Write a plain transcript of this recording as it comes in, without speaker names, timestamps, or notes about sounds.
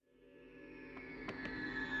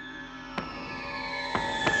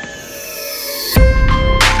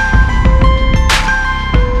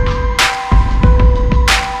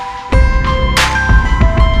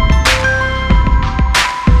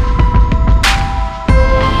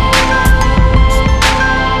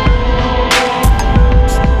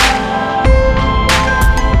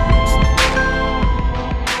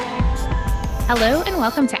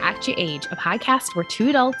welcome to Act Your Age, a podcast where two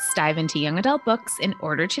adults dive into young adult books in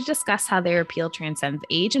order to discuss how their appeal transcends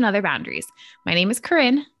age and other boundaries. My name is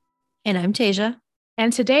Corinne. And I'm Tasia.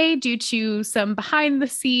 And today, due to some behind the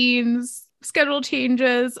scenes schedule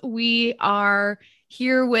changes, we are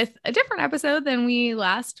here with a different episode than we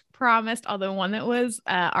last promised, although one that was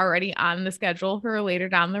already on the schedule for later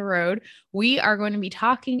down the road. We are going to be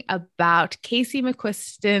talking about Casey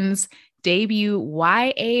McQuiston's debut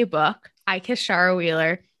YA book, I Kissed Shara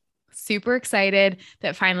Wheeler. Super excited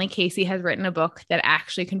that finally Casey has written a book that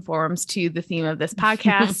actually conforms to the theme of this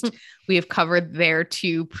podcast. We have covered their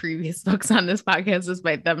two previous books on this podcast,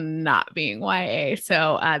 despite them not being YA.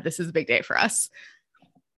 So this is a big day for us.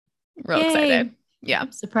 Real Yay. Excited. Yeah.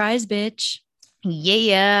 Surprise, bitch.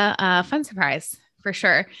 Yeah. Fun surprise for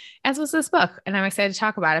sure. As was this book. And I'm excited to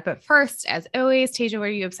talk about it. But first, as always, Tasia, what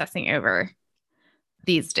are you obsessing over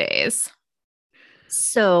these days?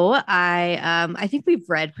 So I think we've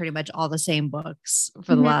read pretty much all the same books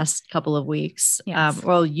for the last couple of weeks. Yes.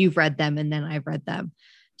 Well, you've read them and then I've read them.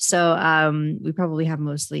 So we probably have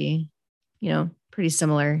mostly, pretty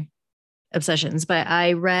similar obsessions. But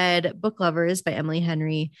I read Book Lovers by Emily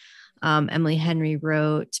Henry. Emily Henry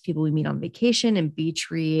wrote People We Meet on Vacation and Beach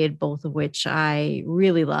Read, both of which I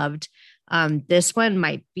really loved. This one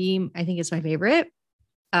might be, I think it's my favorite.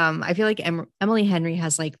 I feel like Emily Henry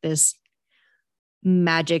has like this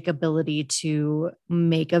magic ability to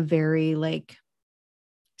make a very like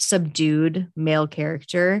subdued male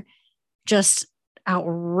character just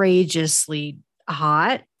outrageously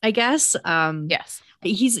hot, I guess. Yes.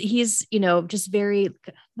 He's, just very,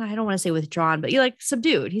 I don't want to say withdrawn, but like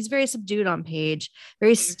subdued. He's very subdued on page,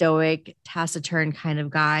 very stoic, taciturn kind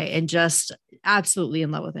of guy, and just absolutely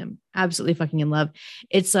in love with him. Absolutely fucking in love.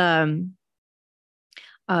 It's,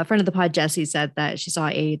 a friend of the pod, Jessie, said that she saw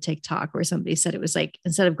a TikTok where somebody said it was like,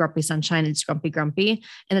 instead of grumpy sunshine, it's grumpy grumpy.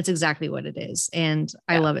 And that's exactly what it is. And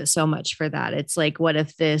I love it so much for that. It's like, what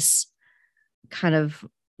if this kind of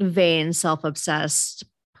vain, self-obsessed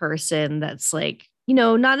person that's like,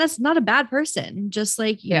 not a bad person, just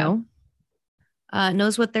like,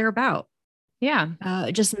 knows what they're about. Yeah.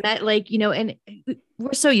 Just met like, and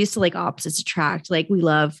we're so used to like opposites attract. Like we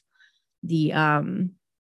love the,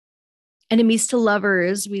 enemies to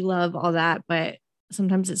lovers. We love all that, but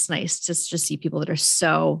sometimes it's nice to just see people that are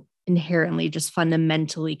so inherently just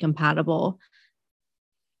fundamentally compatible.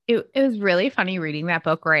 It was really funny reading that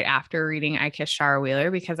book right after reading I Kissed Shara Wheeler,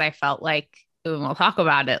 because I felt like, and we'll talk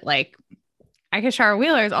about it, like I Kissed Shara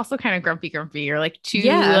Wheeler is also kind of grumpy or like two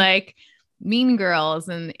like mean girls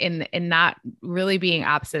and not really being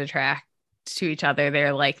opposite attract to each other.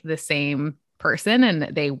 They're like the same person and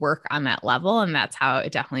they work on that level, and that's how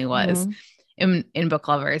it definitely was in Book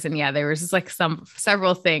Lovers. And there was just like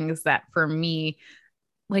several things that for me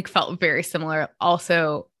like felt very similar.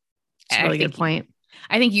 Also, it's a really good point.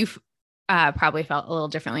 I think you've probably felt a little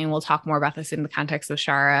differently, and we'll talk more about this in the context of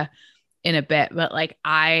Shara in a bit, but like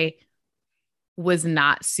I was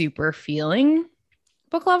not super feeling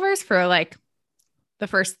Book Lovers for like the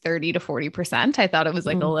first 30 to 40%. I thought it was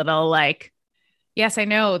like a little like, yes, I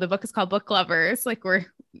know the book is called Book Lovers. Like we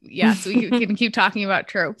can keep talking about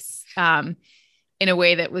tropes in a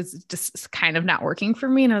way that was just kind of not working for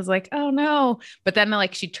me. And I was like, oh no. But then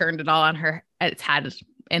like she turned it all on its head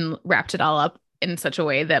and wrapped it all up in such a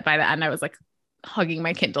way that by the end I was like hugging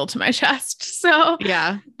my Kindle to my chest. So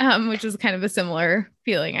which is kind of a similar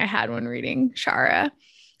feeling I had when reading Shara.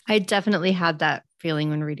 I definitely had that feeling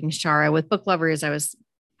when reading Shara. With Book Lovers, I was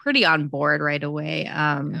pretty on board right away.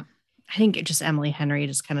 I think it just Emily Henry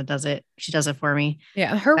just kind of does it. She does it for me.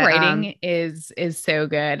 Yeah. Her writing is so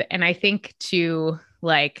good. And I think too,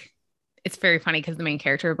 like, it's very funny because the main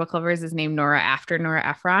character of Book Lovers is named Nora after Nora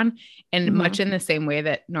Ephron. And much in the same way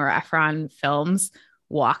that Nora Ephron films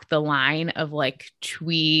walk the line of like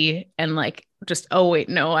twee and like just, oh wait,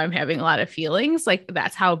 no, I'm having a lot of feelings. Like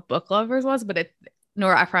that's how Book Lovers was. But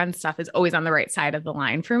Nora Ephron stuff is always on the right side of the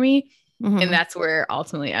line for me. And that's where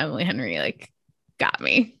ultimately Emily Henry like got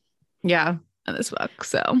me. Yeah. On this book.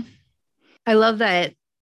 So I love that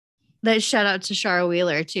shout out to Shara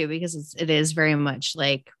Wheeler too, because it is very much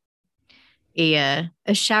like a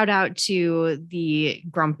shout out to the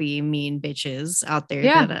grumpy, mean bitches out there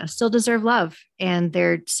that still deserve love. And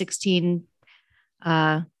they're 16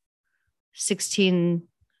 year old,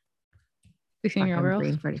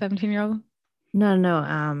 17-year-old.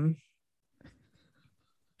 No.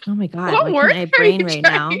 Oh my God. What word I brain right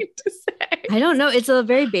now? To say? I don't know. It's a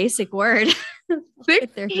very basic word.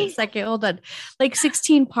 Right there for a second. Hold on. Like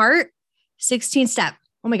 16 step.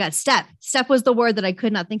 Oh my God. Step was the word that I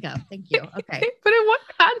could not think of. Thank you. Okay. But in what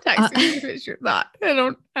context did you finish your thought?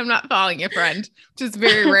 I'm not following you, friend, which is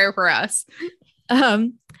very rare for us.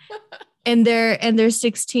 And their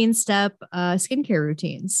 16-step skincare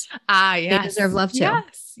routines. Yes. They deserve love too.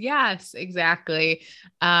 Yes, exactly.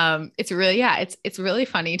 It's really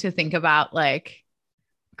funny to think about, like,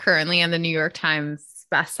 currently on the New York Times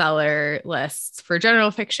bestseller lists for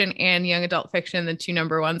general fiction and young adult fiction. The two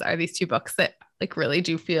number ones are these two books that, like, really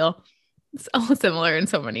do feel so similar in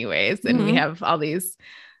so many ways. And we have all these,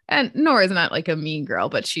 and Nora's not like a mean girl,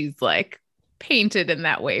 but she's like painted in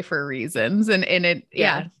that way for reasons. And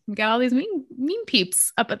we got all these mean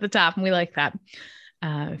peeps up at the top, and we like that.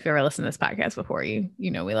 If you ever listened to this podcast before, you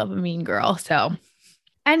know we love a mean girl. So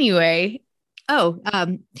anyway,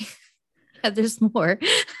 there's more.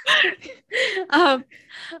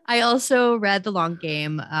 I also read The Long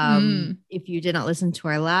Game. If you did not listen to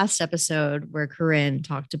our last episode where Corinne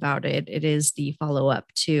talked about it, it is the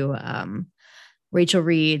follow-up to Rachel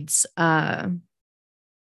Reed's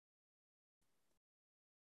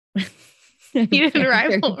Heated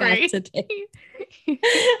Rivalry.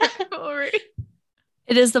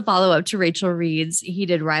 It is the follow-up to Rachel Reed's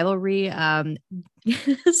Heated Rivalry,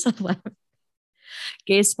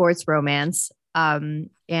 gay sports romance.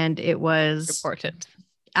 And it was important.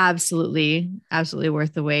 Absolutely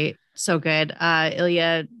worth the wait. So good.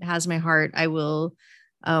 Ilya has my heart. I will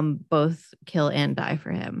both kill and die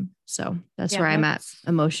for him. So that's where I'm at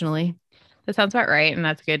emotionally. That sounds about right. And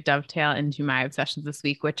that's a good dovetail into my obsessions this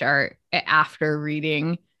week, which are, after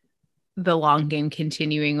reading The Long Game,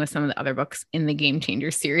 continuing with some of the other books in the Game Changer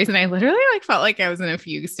series. And I literally felt like I was in a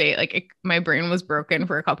fugue state. My brain was broken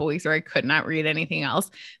for a couple of weeks where I could not read anything else.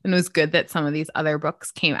 And it was good that some of these other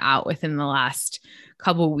books came out within the last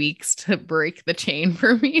couple of weeks to break the chain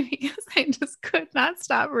for me, because I just could not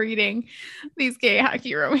stop reading these gay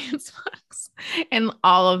hockey romance books. And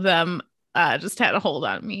all of them just had a hold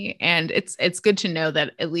on me. And it's good to know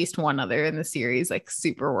that at least one other in the series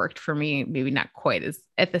super worked for me, maybe not quite as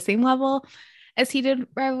at the same level as Heated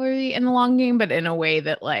Rivalry in The Long Game, but in a way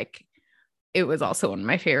that it was also one of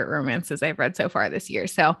my favorite romances I've read so far this year.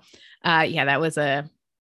 So that was a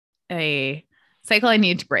cycle I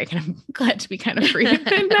needed to break, and I'm glad to be kind of free of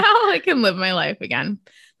it now. I can live my life again.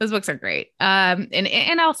 Those books are great.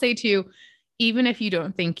 And I'll say too, even if you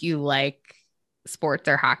don't think you like sports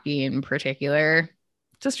or hockey in particular,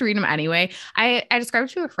 just read them anyway. I described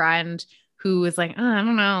to a friend who was like, oh, I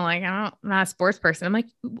don't know, I'm not a sports person. I'm like,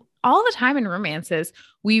 all the time in romances,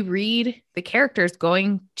 we read the characters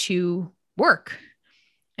going to work.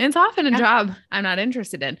 And it's often a job I'm not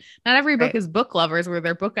interested in. Not every book is Book Lovers, where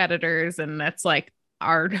they're book editors, and that's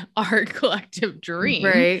our collective dream.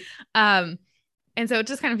 Right. And so it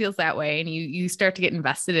just kind of feels that way. And you start to get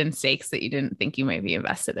invested in stakes that you didn't think you might be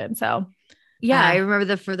invested in. So yeah, I remember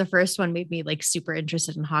the first one made me super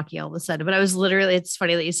interested in hockey all of a sudden. But I was literally, it's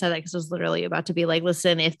funny that you said that, because I was literally about to be like,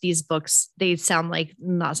 listen, if these books, they sound like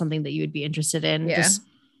not something that you would be interested in,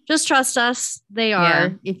 just trust us. They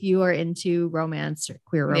are. If you are into romance or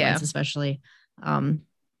queer romance, especially,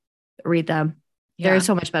 read them. They're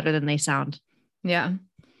so much better than they sound. Yeah,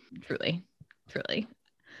 truly.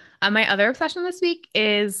 My other obsession this week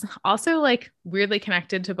is also weirdly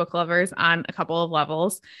connected to Book Lovers on a couple of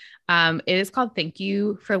levels. It is called Thank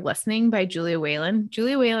You for Listening by Julia Whelan.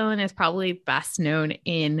 Julia Whelan is probably best known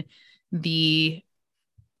in the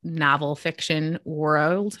novel fiction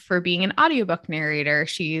world for being an audiobook narrator.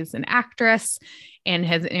 She's an actress and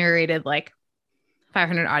has narrated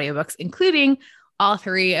 500 audiobooks, including all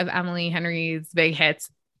three of Emily Henry's big hits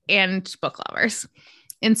and Book Lovers.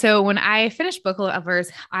 And so when I finished Book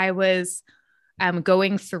Lovers, I was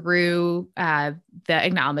going through the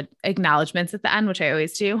acknowledgments at the end, which I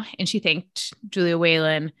always do. And she thanked Julia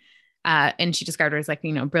Whelan, and she described her as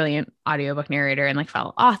brilliant audiobook narrator and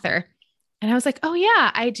fellow author. And I was like, oh yeah,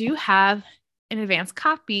 I do have an advanced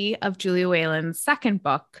copy of Julia Whelan's second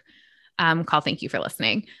book called Thank You for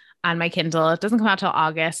Listening on my Kindle. It doesn't come out till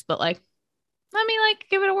August, but let me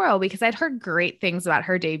give it a whirl, because I'd heard great things about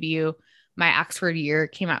her debut. My Oxford Year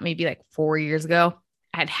came out maybe 4 years ago.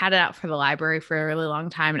 I'd had it out for the library for a really long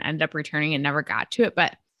time and ended up returning and never got to it,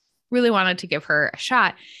 but really wanted to give her a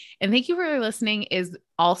shot. And Thank You for Listening is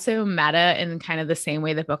also meta in kind of the same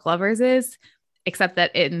way that Book Lovers is, except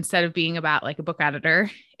that instead of being about a book editor,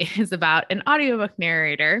 it is about an audiobook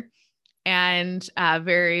narrator. And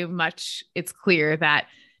very much it's clear that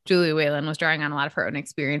Julia Whelan was drawing on a lot of her own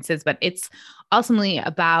experiences, but it's ultimately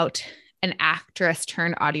about an actress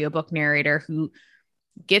turned audiobook narrator who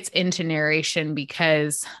gets into narration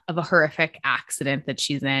because of a horrific accident that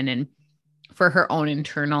she's in. And for her own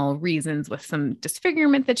internal reasons with some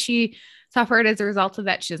disfigurement that she suffered as a result of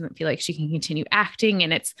that. She doesn't feel like she can continue acting.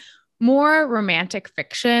 And it's more romantic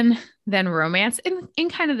fiction than romance in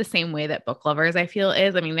kind of the same way that Book Lovers, I feel,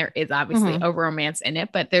 is. I mean, there is obviously a romance in it,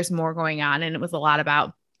 but there's more going on. And it was a lot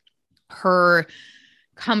about her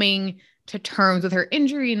coming to terms with her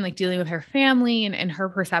injury and like dealing with her family and her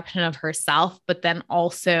perception of herself, but then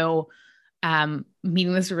also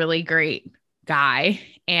meeting this really great guy.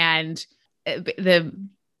 And the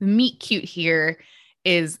meet cute here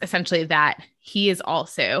is essentially that he is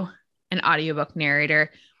also an audiobook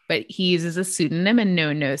narrator, but he uses a pseudonym and no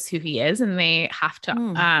one knows who he is. And they have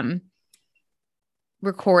to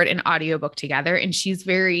record an audiobook together. And she's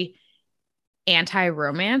very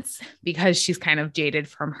anti-romance because she's kind of jaded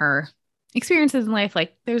from her experiences in life.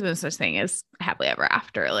 Like there's no such thing as happily ever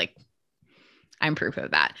after. Like I'm proof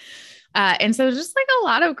of that. And so just like a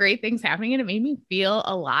lot of great things happening, and it made me feel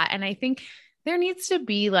a lot. And I think there needs to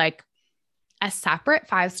be like a separate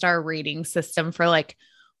 5-star rating system for like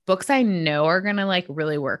books I know are going to like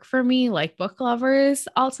really work for me, like Book Lovers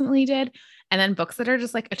ultimately did. And then books that are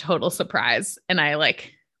just like a total surprise. And I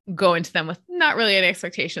like go into them with not really any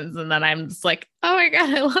expectations. And then I'm just like, oh my God,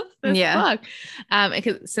 I love this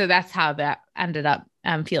book. So that's how that ended up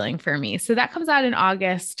feeling for me. So that comes out in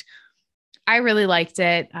August. I really liked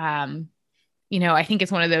it. I think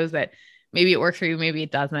it's one of those that maybe it works for you, maybe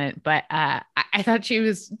it doesn't, but I thought she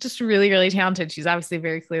was just really, really talented. She's obviously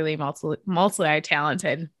very clearly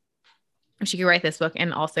multi-talented. She could write this book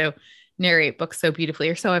and also narrate books so beautifully,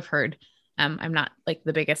 or so I've heard. I'm not like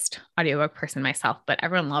the biggest audiobook person myself, but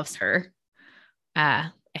everyone loves her.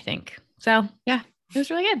 I think. So yeah, it was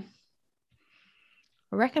really good.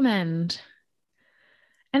 I recommend.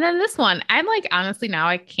 And then this one, I'm like, honestly, now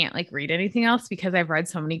I can't like read anything else because I've read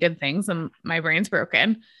so many good things and my brain's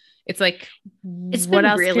broken. It's like, it's been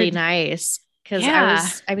really nice because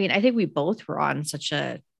I think we both were on such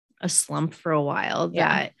a slump for a while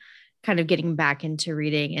that kind of getting back into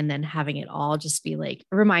reading and then having it all just be like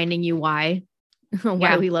reminding you why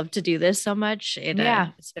we love to do this so much.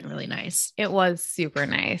 It's been really nice. It was super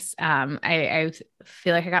nice. I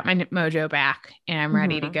feel like I got my mojo back and I'm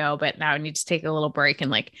ready to go, but now I need to take a little break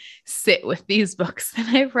and like sit with these books that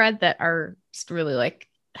I've read that are just really like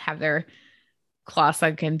have their claw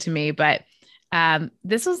sunk into me. But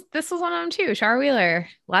this was one of them too. Shara Wheeler.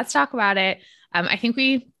 Let's talk about it. I think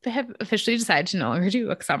we have officially decided to no longer do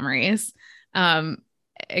book summaries,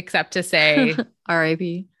 except to say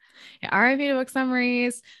R.I.P. Yeah, R.I.P. to book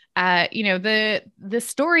summaries. The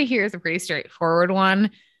story here is a pretty straightforward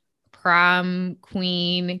one. Prom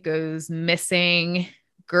queen goes missing.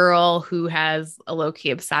 Girl who has a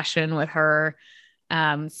low-key obsession with her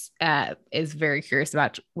is very curious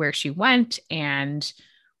about where she went. And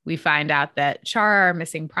we find out that Shara, our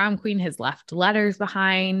missing prom queen, has left letters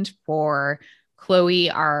behind for Chloe,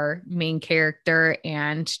 our main character,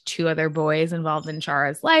 and 2 other boys involved in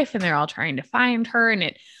Shara's life. And they're all trying to find her. And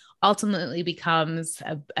it ultimately becomes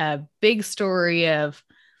a big story of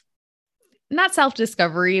not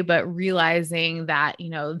self-discovery, but realizing that,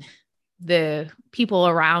 the people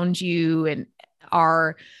around you and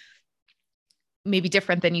are maybe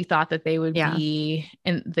different than you thought that they would be,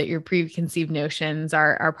 and that your preconceived notions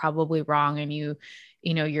are probably wrong. And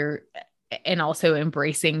you're and also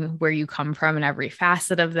embracing where you come from in every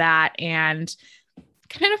facet of that, and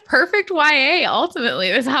kind of perfect YA ultimately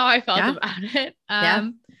is how I felt about it.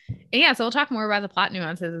 So we'll talk more about the plot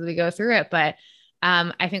nuances as we go through it. But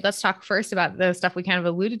I think let's talk first about the stuff we kind of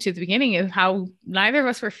alluded to at the beginning of how neither of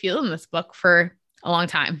us were feeling this book for a long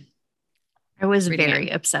time. I was very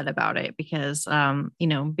upset about it because,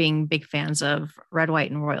 being big fans of Red, White,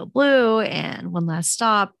 and Royal Blue and One Last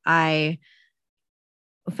Stop, I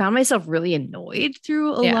found myself really annoyed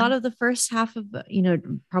through a lot of the first half of,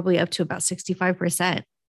 probably up to about 65%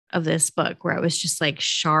 of this book, where I was just like,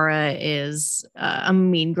 Shara is a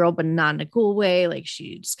mean girl, but not in a cool way. Like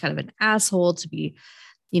she's kind of an asshole to be,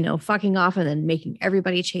 fucking off and then making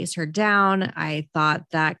everybody chase her down. I thought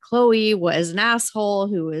that Chloe was an asshole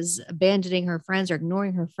who was abandoning her friends or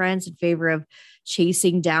ignoring her friends in favor of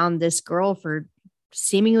chasing down this girl for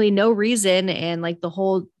seemingly no reason. And like the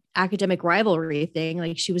whole academic rivalry thing,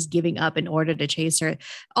 like she was giving up in order to chase her.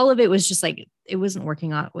 All of it was just like, it wasn't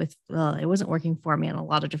working for me on a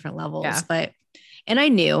lot of different levels. And I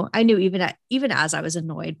knew even as I was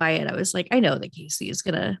annoyed by it, I was like, I know that Casey is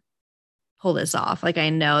going to pull this off. Like, I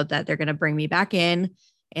know that they're going to bring me back in,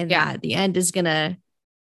 and that the end is going to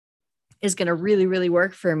really, really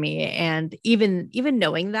work for me. And even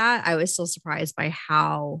knowing that, I was still surprised by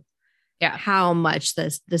how much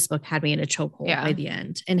this book had me in a chokehold by the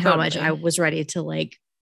end, and how much I was ready to like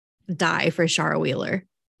die for Shara Wheeler.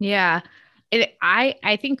 Yeah.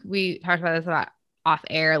 I think we talked about this a lot off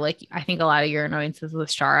air. Like, I think a lot of your annoyances with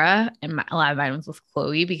Shara and a lot of mine was with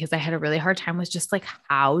Chloe, because I had a really hard time with just like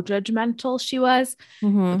how judgmental she was.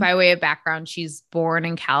 Mm-hmm. By way of background, she's born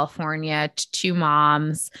in California to two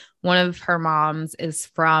moms. One of her moms is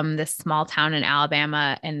from this small town in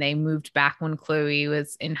Alabama, and they moved back when Chloe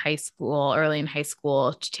was in high school, early in high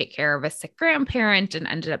school, to take care of a sick grandparent, and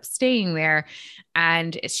ended up staying there.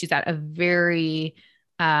 And she's at a very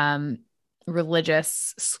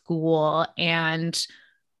religious school, and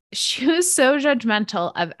she was so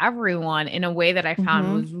judgmental of everyone in a way that I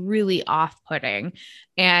found was really off-putting.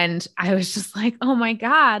 And I was just like, oh my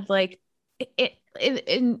God, like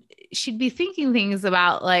and she'd be thinking things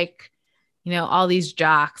about like, you know, all these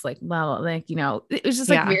jocks, like, well, like, you know, it was just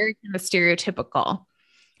like very kind of stereotypical.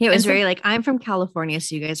 Yeah, it was very like, I'm from California,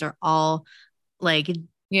 so you guys are all like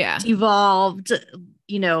evolved,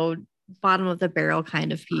 you know, bottom of the barrel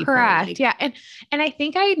kind of people. Correct. Like, yeah. And I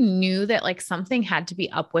think I knew that like something had to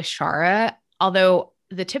be up with Shara, although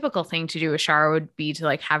the typical thing to do with Shara would be to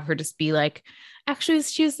like have her just be like, actually,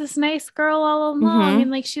 she's this nice girl all along,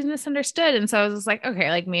 and like she's misunderstood. And so I was just like, okay,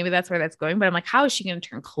 like maybe that's where that's going. But I'm like, how is she going to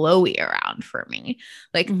turn Chloe around for me?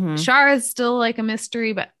 Like Shara is still like a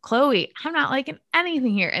mystery, but Chloe, I'm not liking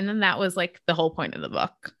anything here. And then that was like the whole point of the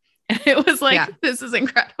book. And it was like, this is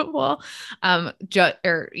incredible.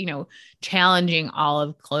 You know, challenging all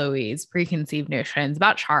of Chloe's preconceived notions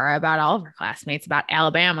about Shara, about all of her classmates, about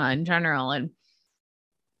Alabama in general. And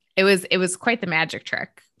it was quite the magic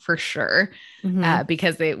trick for sure,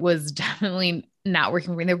 because it was definitely not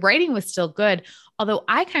working for me. The writing was still good. Although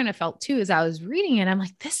I kind of felt too, as I was reading it, I'm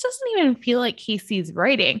like, this doesn't even feel like Casey's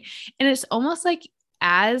writing. And it's almost like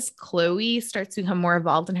as Chloe starts to become more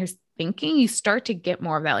involved in her thinking, you start to get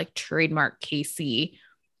more of that like trademark Casey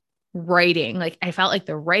writing. Like I felt like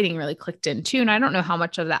the writing really clicked in too. And I don't know how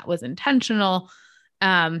much of that was intentional.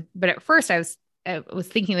 But at first I was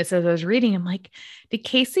thinking this as I was reading. I'm like, did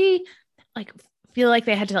Casey like feel like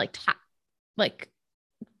they had to out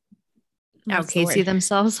Casey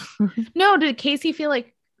themselves? No, did Casey feel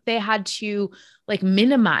like they had to like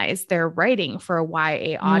minimize their writing for a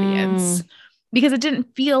YA audience? Because it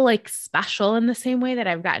didn't feel like special in the same way that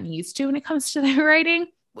I've gotten used to when it comes to their writing.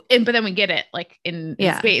 But then we get it like in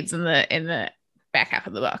spades in the back half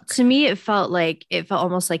of the book. To me, it felt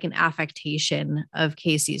almost like an affectation of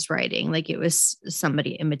Casey's writing. Like it was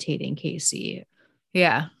somebody imitating Casey.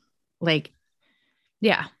 Yeah. Like,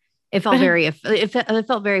 yeah. It felt it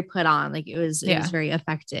felt very put on. Like it was very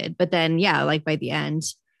affected. But then, like by the end.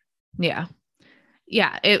 Yeah.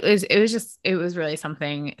 Yeah, it was really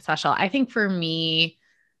something special. I think for me,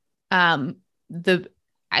 I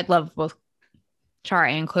love both Shara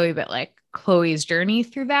and Chloe, but like Chloe's journey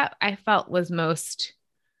through that I felt was most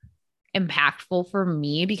impactful for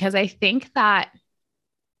me, because I think that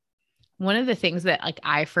one of the things that like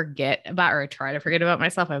I forget about, or I try to forget about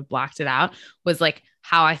myself, I've blocked it out, was like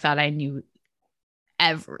how I thought I knew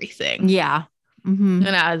everything. Yeah. When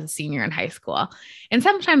I was a senior in high school. And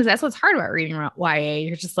sometimes that's what's hard about reading YA.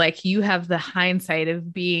 You're just like, you have the hindsight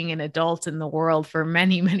of being an adult in the world for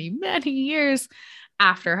many, many, many years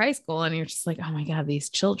after high school. And you're just like, oh my God, these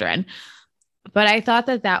children. But I thought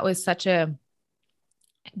that that was such a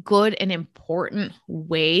good and important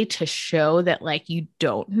way to show that like, you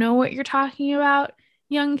don't know what you're talking about,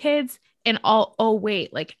 young kids. And oh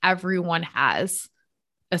wait, like everyone has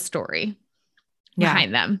a story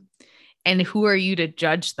behind them. And who are you to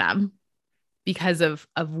judge them because of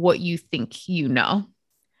what you think you know?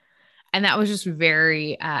 And that was just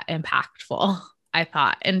very impactful, I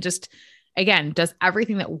thought. And just, again, does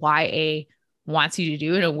everything that YA wants you to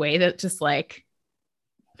do in a way that just like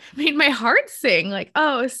made my heart sing. Like,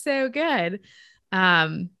 oh, it was so good.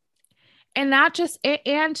 And not just,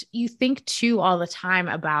 and you think too all the time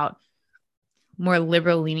about more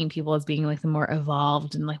liberal leaning people as being like the more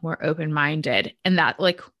evolved and like more open-minded. And that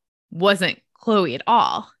like wasn't Chloe at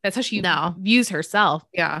all. That's how she views herself.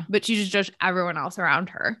 Yeah. But she just judged everyone else around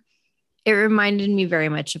her. It reminded me very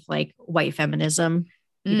much of like white feminism,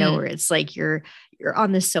 you know, where it's like you're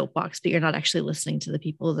on the soapbox, but you're not actually listening to the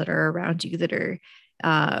people that are around you that are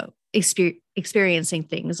experiencing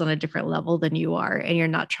things on a different level than you are. And you're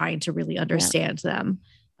not trying to really understand them.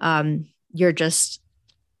 You're just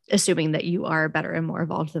assuming that you are better and more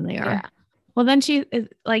evolved than they are. Yeah. Well, then she is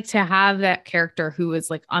like to have that character who was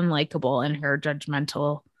like unlikable in her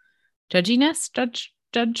judgmentality, judginess, judginess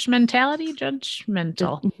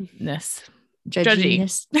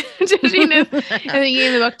at the beginning of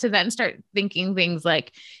the book, to then start thinking things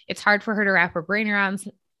like it's hard for her to wrap her brain around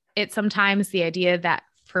it sometimes, the idea that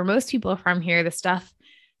for most people from here, the stuff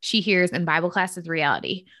she hears in Bible class is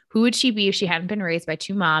reality. Who would she be if she hadn't been raised by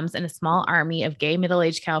two moms and a small army of gay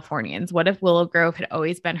middle-aged Californians? What if Willow Grove had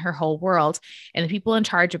always been her whole world, and the people in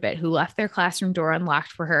charge of it, who left their classroom door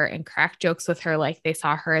unlocked for her and cracked jokes with her like they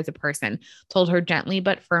saw her as a person, told her gently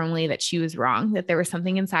but firmly that she was wrong, that there was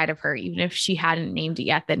something inside of her, even if she hadn't named it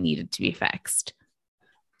yet, that needed to be fixed.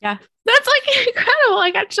 Yeah. That's like incredible. I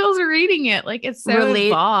got chills reading it. Like it's so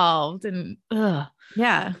evolved and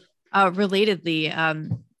yeah.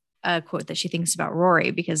 Relatedly, a quote that she thinks about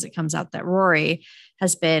Rory, because it comes out that Rory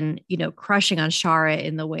has been, crushing on Shara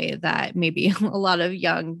in the way that maybe a lot of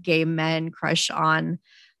young gay men crush on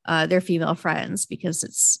their female friends, because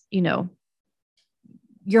it's,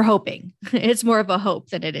 you're hoping. It's more of a hope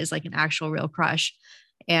than it is like an actual real crush.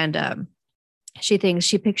 And she thinks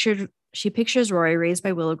she pictures Rory, raised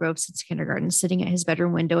by Willow Grove since kindergarten, sitting at his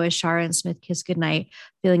bedroom window as Shara and Smith kiss goodnight,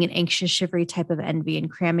 feeling an anxious, shivery type of envy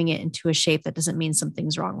and cramming it into a shape that doesn't mean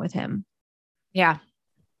something's wrong with him. Yeah.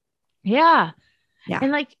 Yeah. Yeah.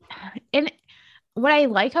 And what I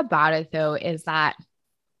like about it though, is that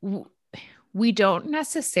we don't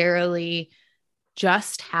necessarily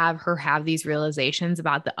just have her have these realizations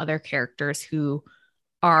about the other characters who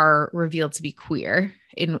are revealed to be queer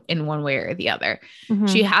in one way or the other. Mm-hmm.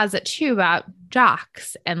 She has it too about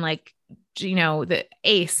jocks and the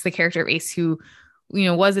Ace, the character of Ace, who,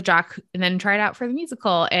 was a jock and then tried out for the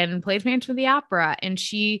musical and played Phantom of the Opera. And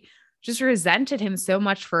she just resented him so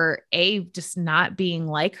much for just not being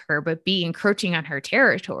like her, but B, encroaching on her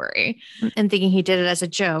territory. And thinking he did it as a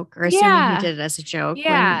joke, or assuming he did it as a joke.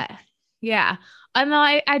 Yeah. Yeah. And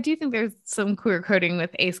I do think there's some queer coding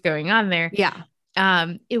with Ace going on there. Yeah.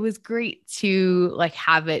 It was great to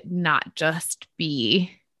have it not just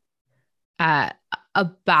be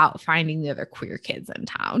about finding the other queer kids in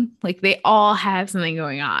town. They all have something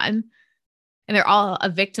going on and they're all a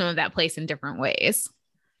victim of that place in different ways.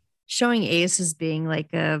 Showing Ace as being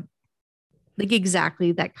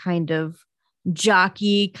exactly that kind of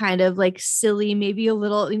jockey, kind of silly, maybe a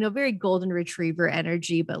little, very golden retriever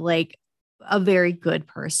energy, but a very good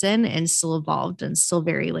person and still evolved and still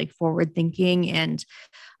very forward thinking. And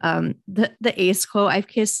the Ace quote, I've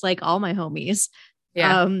kissed all my homies.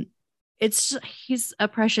 Yeah. He's a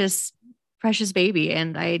precious baby.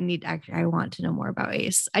 And I want to know more about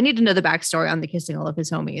Ace. I need to know the backstory on the kissing all of his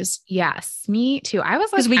homies. Yes, me too. I was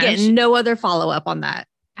because we get no other follow-up on that.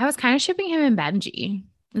 I was kind of shipping him and Benji.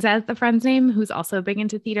 Is that the friend's name? Who's also big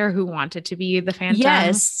into theater, who wanted to be the Phantom?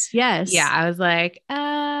 Yes. Yeah. I was like,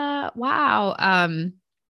 wow.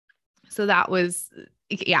 So that was,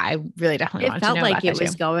 I really definitely wanted to know. It felt like it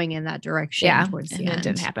was going in that direction towards the end. It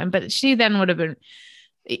didn't happen, but she then would have been,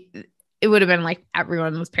 it would have been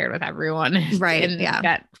everyone was paired with everyone. Right. And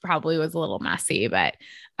that probably was a little messy, but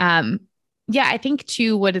I think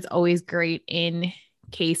too, what is always great in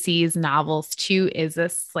Casey's novels too is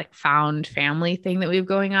this found family thing that we have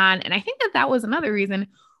going on. And I think that was another reason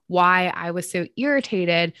why I was so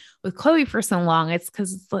irritated with Chloe for so long. It's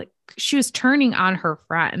because she was turning on her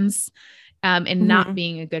friends and not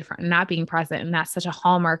being a good friend, not being present. And that's such a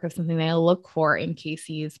hallmark of something that I look for in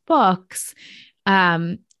Casey's books.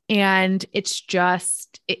 And it's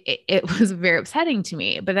just, it was very upsetting to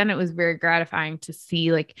me, but then it was very gratifying to see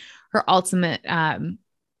her ultimate,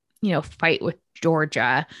 fight with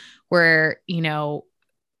Georgia, where,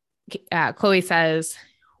 Chloe says,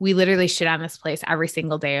 we literally shit on this place every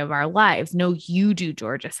single day of our lives. No, you do,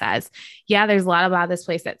 Georgia says. Yeah, there's a lot about this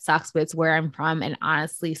place that sucks, but it's where I'm from. And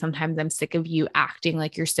honestly, sometimes I'm sick of you acting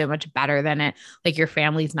like you're so much better than it. Your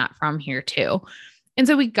family's not from here too. And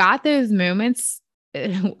so we got those moments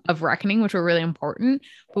of reckoning, which were really important,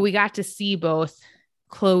 but we got to see both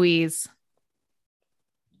Chloe's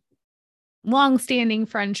long-standing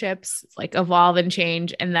friendships evolve and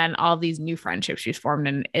change, and then all these new friendships she's formed,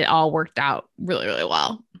 and it all worked out really, really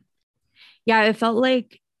well. Yeah, it felt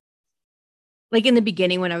like in the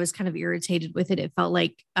beginning when I was kind of irritated with it, it felt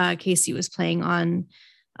like Casey was playing on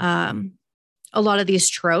a lot of these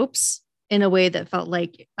tropes in a way that felt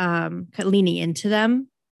leaning into them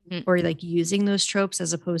or using those tropes,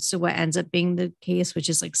 as opposed to what ends up being the case, which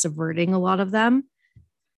is subverting a lot of them.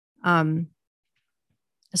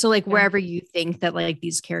 So wherever you think that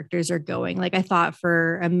these characters are going, I thought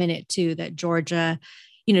for a minute too that Georgia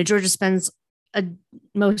spends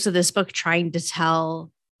most of this book trying to tell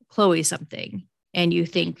Chloe something. And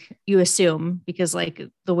you assume, because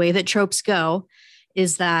the way that tropes go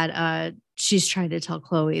is that she's trying to tell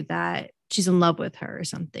Chloe that she's in love with her or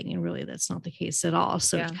something. And really that's not the case at all.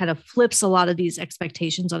 So it kind of flips a lot of these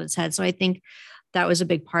expectations on its head. So I think that was a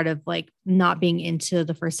big part of not being into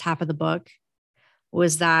the first half of the book,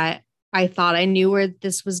 was that I thought I knew where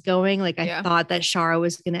this was going. Like, I Yeah. thought that Shara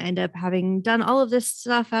was going to end up having done all of this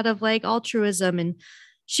stuff out of like altruism, and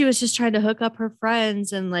she was just trying to hook up her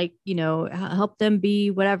friends and like, help them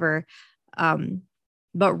be whatever. Um,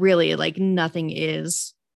 but really, like, nothing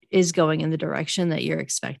is going in the direction that you're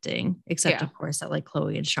expecting, except Yeah. of course that like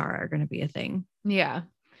Chloe and Shara are going to be a thing. Yeah.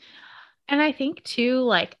 And I think too,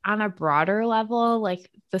 like on a broader level, like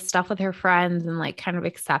the stuff with her friends and like kind of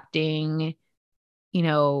accepting, you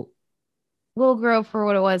know, Willow Grove for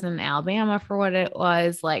what it was and Alabama for what it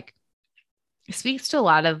was, like speaks to a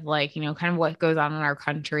lot of like, kind of what goes on in our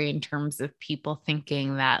country in terms of people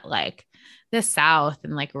thinking that like the South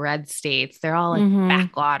and like red states, they're all like Mm-hmm.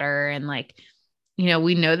 backwater. And like,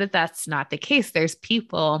 we know that that's not the case. There's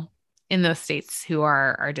people in those states who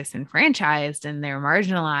are disenfranchised and they're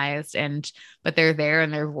marginalized, but they're there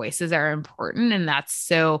and their voices are important. And that's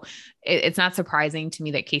so it's not surprising to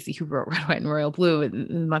me that Casey, who wrote Red, White, and Royal Blue,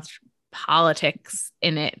 and much politics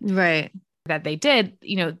in it Right. that they did,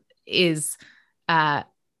 is uh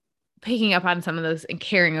picking up on some of those and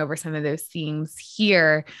carrying over some of those themes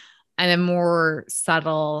here at a more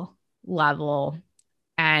subtle level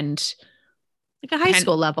and Like a high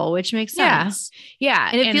school level, which makes yeah, sense. yeah.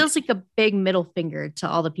 And it feels like a big middle finger to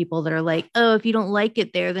all the people that are like, oh, if you don't like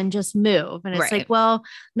it there, then just move. And it's like, right. well,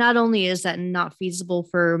 not only is that not feasible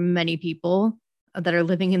for many people that are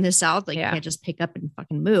living in the South, like you Yeah. can't just pick up and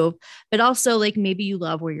fucking move, but also like maybe you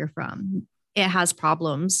love where you're from. It has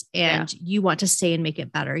problems and you want to stay and make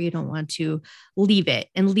it better. You don't want to leave it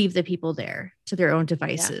and leave the people there to their own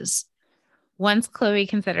devices. Once Chloe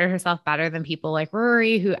considered herself better than people like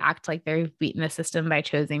Rory, who act like they've beaten the system by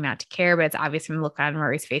choosing not to care, but it's obvious from the look on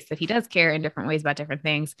Rory's face that he does care in different ways about different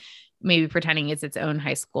things, maybe pretending it's its own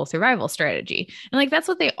high school survival strategy. And like that's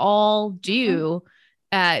what they all do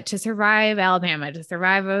to survive Alabama, to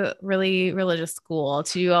survive a really religious school,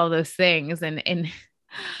 to do all those things. And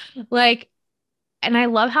like, and I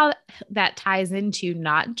love how that ties into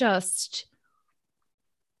not just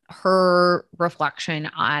her reflection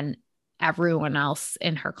on everyone else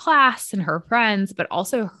in her class and her friends, but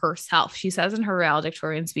also herself. She says in her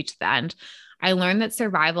valedictorian speech at the end, I learned that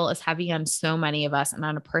survival is heavy on so many of us. And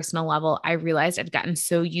on a personal level, I realized I'd gotten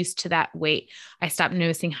so used to that weight, I stopped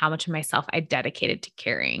noticing how much of myself I dedicated to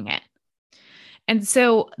carrying it. And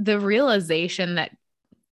so the realization that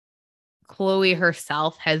Chloe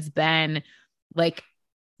herself has been like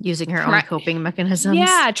using her own coping mechanisms.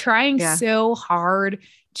 Yeah, trying so hard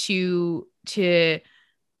to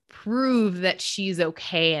prove that she's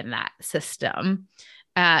okay in that system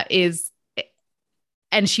is,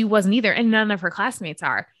 and she wasn't either, and none of her classmates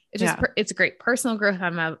are. It's just it's a great personal growth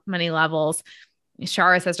on many levels.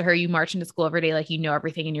 Shara says to her, you march into school every day like you know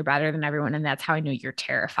everything and you're better than everyone, and that's how I know you're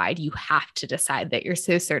terrified. You have to decide that you're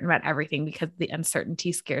so certain about everything because the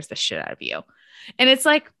uncertainty scares the shit out of you. And it's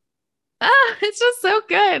like, it's just so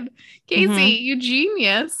good. Casey, you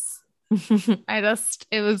genius. I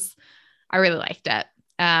really liked it.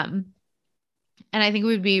 And I think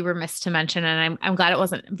we'd be remiss to mention, and I'm glad it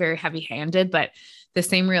wasn't very heavy handed, but the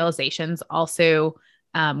same realizations also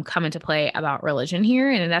come into play about religion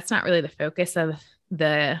here. And that's not really the focus of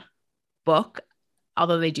the book,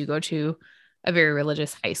 although they do go to a very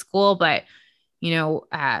religious high school. But,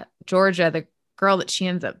 Georgia, the girl that she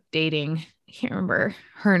ends up dating, I can't remember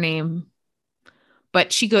her name,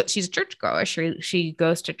 but she's a churchgoer. She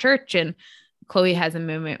goes to church, and Chloe has a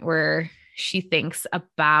moment where she thinks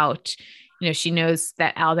about, she knows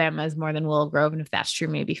that Alabama is more than Willow Grove. And if that's true,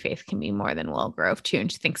 maybe Faith can be more than Willow Grove too.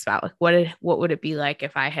 And she thinks about like, what would it be like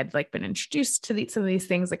if I had like been introduced to some of these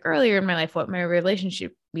things like earlier in my life, what my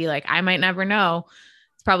relationship be like? I might never know.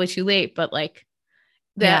 It's probably too late, but like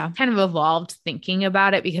that kind of evolved thinking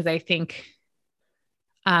about it, because I think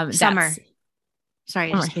Summer.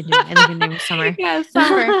 Sorry, I just kidding. I think your name was Summer. Yeah,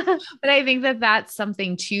 Summer. But I think that that's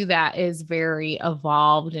something too that is very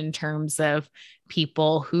evolved in terms of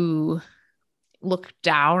people who look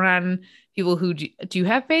down on people who do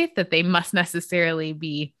have faith, that they must necessarily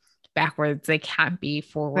be backwards. They can't be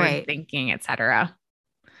forward thinking, etc.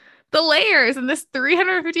 The layers in this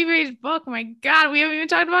 350-page book. Oh my God, we haven't even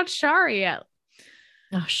talked about Shara yet.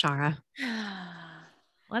 Oh, Shara.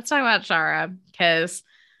 Let's talk about Shara, because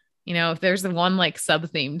if there's the one like sub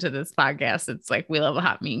theme to this podcast, it's like we love a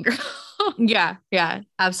hot mean girl. Yeah,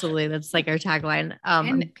 absolutely. That's like our tagline.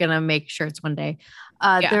 I'm gonna make shirts one day.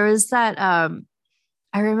 There was that.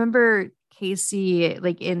 I remember Casey,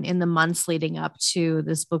 like in the months leading up to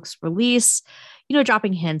this book's release,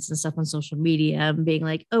 dropping hints and stuff on social media and being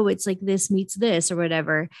like, "Oh, it's like this meets this" or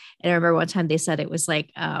whatever. And I remember one time they said it was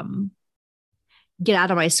like get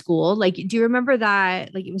out of my school. Like, do you remember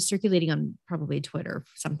that? Like, it was circulating on probably Twitter or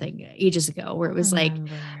something ages ago, where it was like,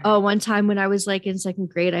 oh, one time when I was like in second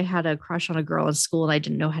grade, I had a crush on a girl in school and I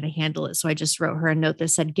didn't know how to handle it. So I just wrote her a note that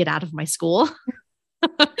said, get out of my school.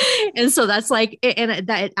 And so that's like, and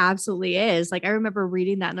that it absolutely is. Like, I remember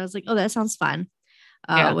reading that and I was like, oh, that sounds fun.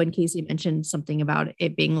 When Casey mentioned something about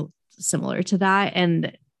it being similar to that.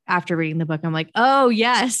 And after reading the book, I'm like, oh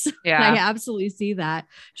yes, I absolutely see that.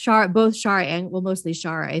 Both Shara and, well, mostly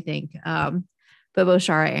Shara, I think. But both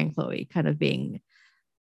Shara and Chloe kind of being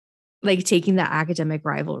like taking that academic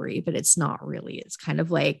rivalry, but it's not really. It's kind of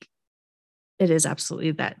like, it is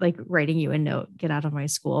absolutely that, like writing you a note, get out of my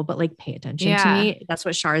school, but like pay attention to me. That's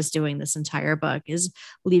what Shara is doing this entire book, is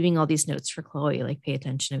leaving all these notes for Chloe, like pay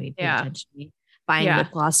attention to me, pay attention to me. Buying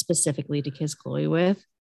lip gloss specifically to kiss Chloe with.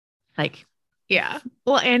 Like, yeah.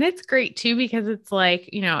 Well, and it's great too, because it's like,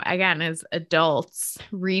 you know, again, as adults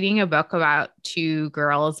reading a book about two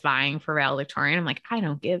girls vying for valedictorian, I'm like, I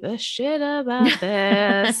don't give a shit about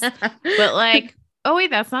this. But like, oh wait,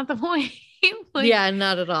 that's not the point. Like, yeah,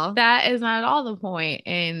 not at all. That is not at all the point.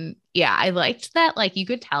 And yeah, I liked that. Like, you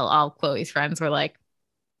could tell all Chloe's friends were like,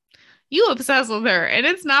 you obsess with her, and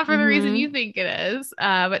it's not for the reason you think it is.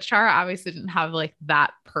 But Shara obviously didn't have like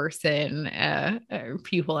that person or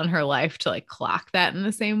people in her life to like clock that in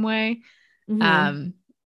the same way,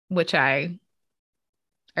 which I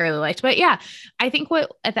really liked. But yeah, I think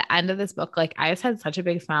what at the end of this book, like I just had such a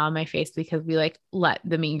big smile on my face because we like let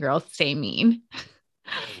the mean girls stay mean.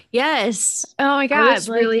 Yes. Oh my God. I was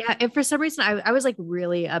really, and for some reason, I was like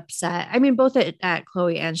really upset. I mean, both at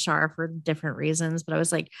Chloe and Shara for different reasons, but I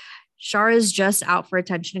was like, Shara's just out for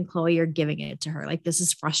attention and Chloe, you're giving it to her. Like, this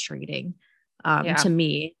is frustrating to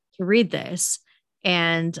me to read this.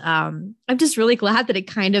 And I'm just really glad that it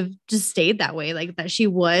kind of just stayed that way. Like that she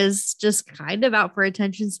was just kind of out for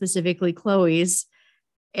attention, specifically Chloe's,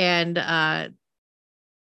 and that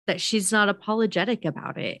she's not apologetic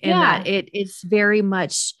about it. And that it's very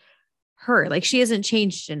much her. Like she hasn't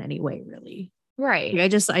changed in any way, really. Right. Like,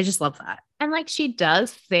 I just love that. And like she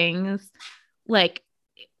does things like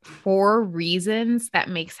for reasons that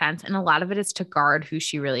make sense. And a lot of it is to guard who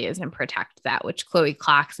she really is and protect that, which Chloe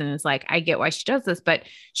clocks and is like, I get why she does this, but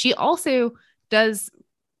she also does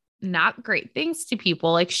not great things to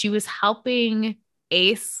people. Like she was helping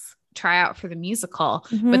Ace try out for the musical,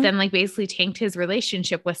 but then like basically tanked his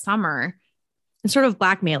relationship with Summer. And sort of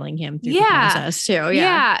blackmailing him through the process too.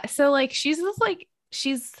 Yeah. So like, she's just like,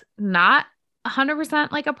 she's not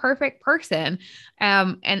 100% like a perfect person.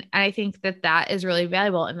 And I think that is really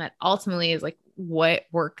valuable. And that ultimately is like what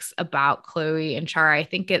works about Chloe and Shara. I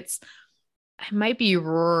think it might be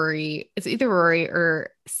Rory. It's either Rory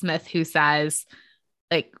or Smith who says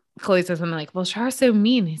like, Chloe says something like, well, Shara's so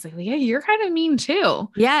mean. He's like, well, yeah, you're kind of mean too.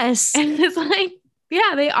 Yes. And it's like,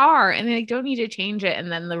 yeah, they are. And they like, don't need to change it.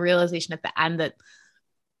 And then the realization at the end that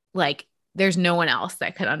like, there's no one else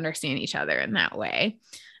that could understand each other in that way.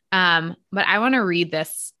 But I want to read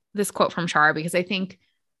this quote from Shara, because I think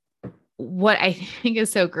what I think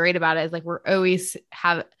is so great about it is like,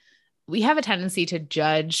 we have a tendency to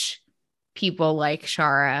judge people like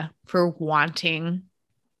Shara for wanting,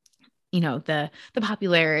 you know, the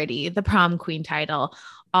popularity, the prom queen title,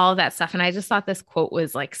 all of that stuff. And I just thought this quote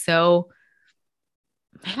was like so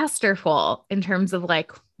masterful in terms of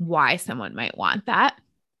like why someone might want that.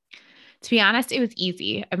 To be honest, it was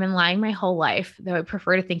easy. I've been lying my whole life, though I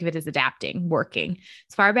prefer to think of it as adapting, working.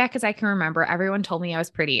 As far back as I can remember, everyone told me I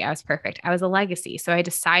was pretty, I was perfect, I was a legacy. So I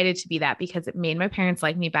decided to be that because it made my parents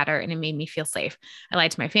like me better and it made me feel safe. I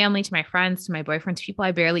lied to my family, to my friends, to my boyfriends, to people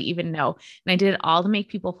I barely even know. And I did it all to make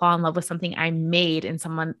people fall in love with something I made in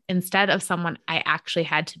someone instead of someone I actually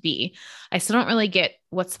had to be. I still don't really get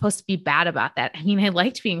what's supposed to be bad about that. I mean, I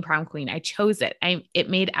liked being prom queen. I chose it. It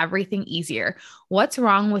made everything easier. What's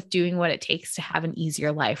wrong with doing what it takes to have an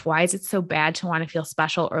easier life? Why is it so bad to want to feel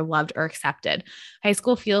special or loved or accepted? High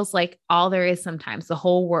school feels like all there is sometimes, the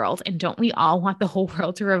whole world. And don't we all want the whole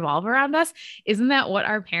world to revolve around us? Isn't that what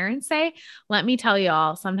our parents say? Let me tell you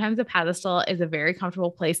all, sometimes a pedestal is a very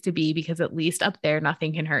comfortable place to be because at least up there,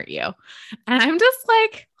 nothing can hurt you. And I'm just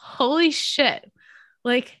like, holy shit.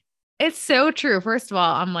 Like, it's so true. First of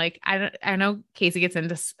all, I'm like, I know Casey gets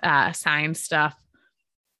into sign stuff.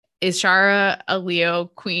 Is Shara a Leo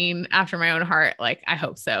queen after my own heart? Like, I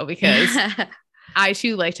hope so, because I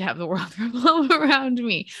too like to have the world revolve around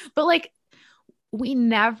me. But like, we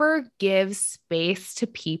never give space to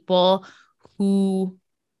people who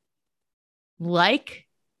like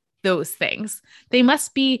those things. They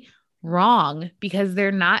must be wrong because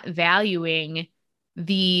they're not valuing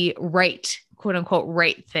the right, quote unquote,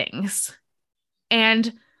 right things.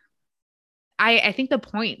 And I think the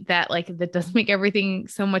point that like that does make everything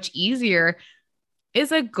so much easier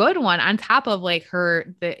is a good one on top of like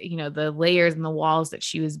the layers and the walls that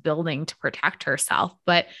she was building to protect herself.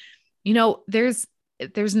 But there's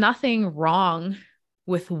nothing wrong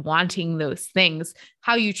with wanting those things.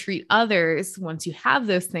 How you treat others once you have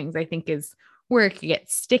those things, I think, is where it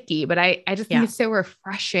gets sticky. But I just think it's so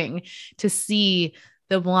refreshing to see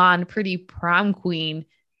the blonde, pretty prom queen,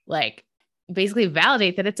 like basically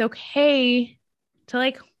validate that it's okay to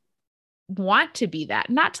like want to be that,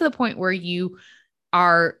 not to the point where you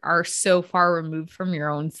are so far removed from your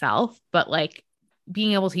own self, but like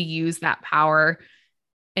being able to use that power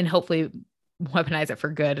and hopefully weaponize it for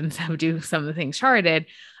good instead of do some of the things Shara did.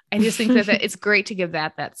 I just think that it's great to give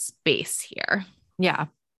that space here. Yeah.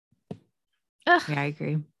 Ugh. Yeah, I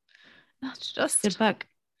agree. That's just good book.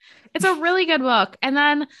 It's a really good book. And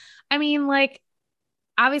then, I mean, like,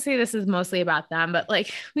 obviously this is mostly about them, but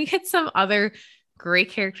like we get some other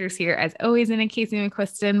great characters here, as always in a Casey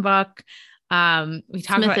McQuiston book. We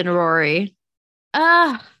talk Smith about and Rory.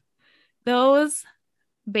 Those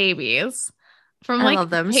babies from like I love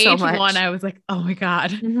them page so much. 1. I was like, oh my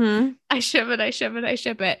God, I ship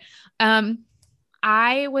it.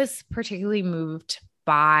 I was particularly moved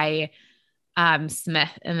by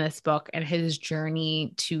Smith in this book and his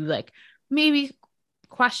journey to like maybe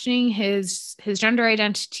questioning his gender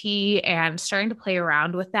identity and starting to play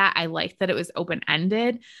around with that. I liked that it was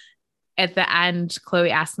open-ended. At the end,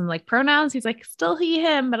 Chloe asked him like pronouns. He's like, still he,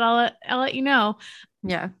 him, but I'll let you know.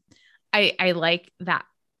 Yeah. I like that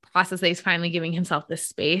process that he's finally giving himself the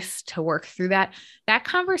space to work through that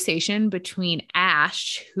conversation between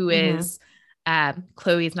Ash, who is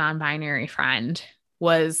Chloe's non-binary friend,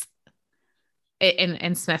 was,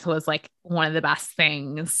 and Smith was like one of the best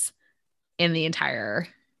things in the entire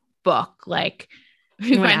book. Like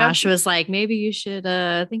when Ash was like, maybe you should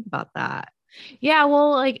think about that. Yeah,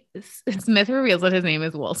 well, like Smith reveals that his name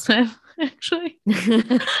is Will Smith, actually.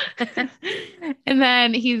 And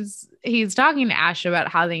then he's talking to Ash about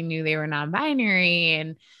how they knew they were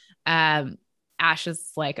non-binary, and Ash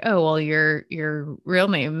is like, oh, well, your real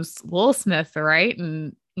name's Will Smith, right?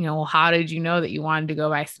 And well, how did you know that you wanted to go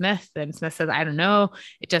by Smith? And Smith says, I don't know.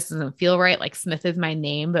 It just doesn't feel right. Like Smith is my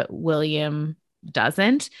name, but William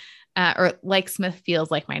doesn't. Or like Smith feels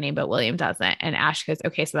like my name, but William doesn't. And Ash goes,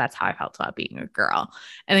 okay, so that's how I felt about being a girl.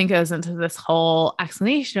 And then goes into this whole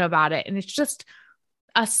explanation about it. And it's just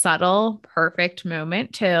a subtle, perfect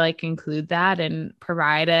moment to like include that and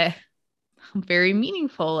provide a very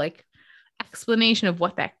meaningful like explanation of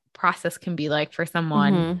what that process can be like for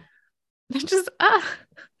someone. Just,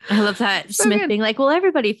 I love that so Smith being like, well,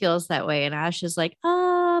 everybody feels that way. And Ash is like,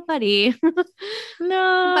 buddy.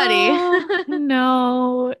 No, buddy.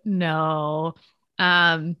 no.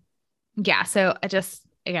 Yeah. So I just,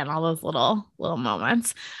 again, all those little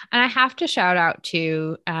moments. And I have to shout out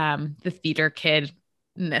to the theater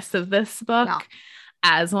kidness of this book. Yeah.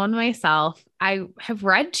 As one myself. I have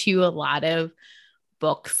read a lot of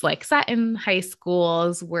books like set in high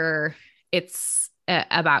schools where it's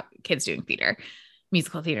about kids doing theater,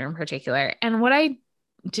 musical theater in particular. And what I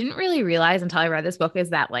didn't really realize until I read this book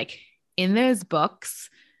is that like in those books,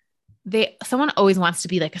 someone always wants to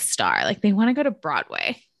be like a star. Like they want to go to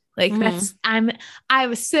Broadway. Like I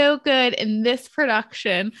was so good in this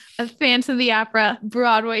production of Phantom of the Opera,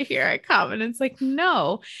 Broadway, here I come. And it's like,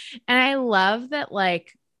 no. And I love that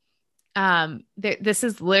like, this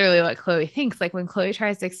is literally what Chloe thinks. Like when Chloe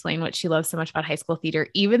tries to explain what she loves so much about high school theater,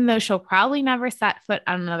 even though she'll probably never set foot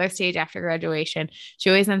on another stage after graduation, she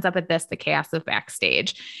always ends up at the chaos of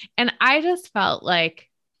backstage. And I just felt like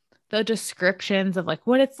the descriptions of like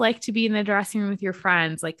what it's like to be in the dressing room with your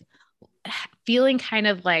friends, like feeling kind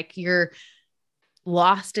of like you're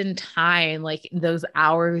lost in time, like those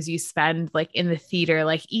hours you spend like in the theater,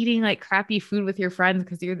 like eating like crappy food with your friends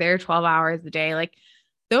because you're there 12 hours a day. Like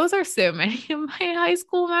those are so many of my high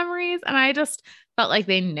school memories. And I just felt like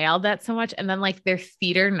they nailed that so much. And then like their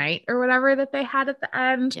theater night or whatever that they had at the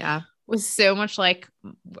end was so much like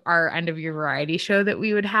our end of year variety show that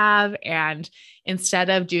we would have. And instead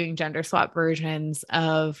of doing gender swap versions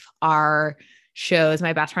of our shows,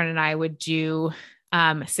 my best friend and I would do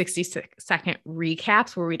 60-second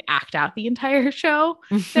recaps where we'd act out the entire show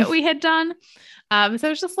that we had done. So it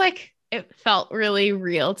was just like, it felt really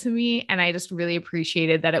real to me. And I just really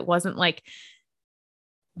appreciated that it wasn't like,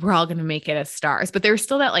 we're all going to make it as stars, but there's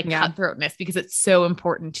still that like cutthroatness because it's so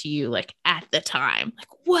important to you. Like at the time, like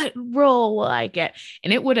what role will I get?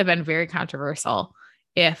 And it would have been very controversial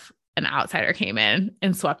if an outsider came in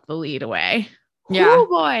and swept the lead away. Yeah. Oh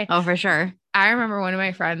boy. Oh, for sure. I remember one of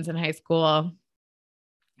my friends in high school,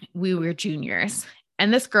 we were juniors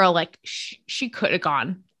And this girl, like she could have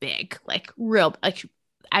gone big, like real, like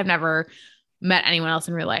I've never met anyone else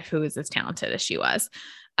in real life who was as talented as she was.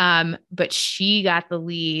 But she got the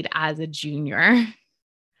lead as a junior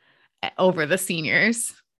over the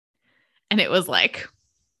seniors. And it was like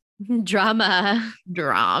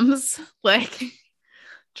drums, like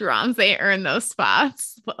drums. They earned those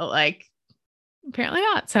spots, but like apparently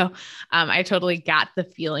not. So I totally got the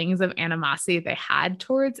feelings of animosity they had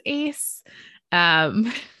towards Ace,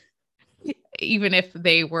 even if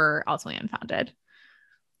they were ultimately unfounded.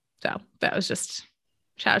 So that was just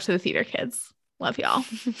shout out to the theater kids. Love y'all.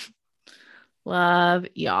 Love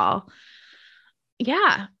y'all.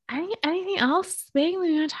 Yeah. Anything else big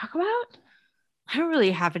we want to talk about? I don't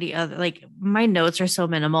really have any other, like my notes are so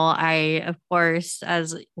minimal. I, of course,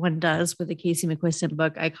 as one does with the Casey McQuiston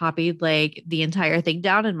book, I copied like the entire thing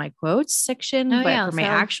down in my quotes section. But for my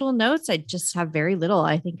actual notes, I just have very little.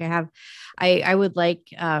 I think I would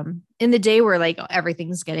like, in the day where like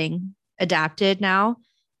everything's getting adapted now.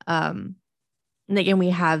 And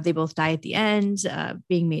again, they both die at the end,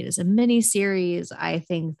 being made as a mini series. I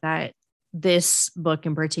think that this book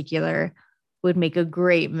in particular would make a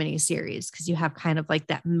great miniseries because you have kind of like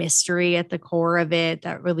that mystery at the core of it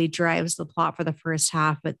that really drives the plot for the first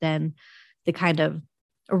half, but then the kind of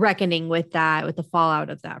reckoning with that, with the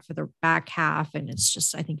fallout of that for the back half. And it's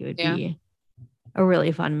just, I think it would be a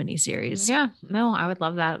really fun miniseries. Yeah, no, I would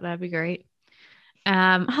love that. That'd be great.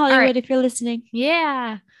 Hollywood, if you're listening.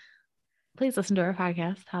 Yeah. Please listen to our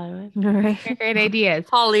podcast, Hollywood. All right. Great ideas.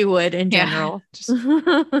 Hollywood in general. Just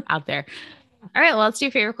out there. All right, well, let's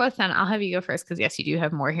do favorite quotes then. I'll have you go first because yes, you do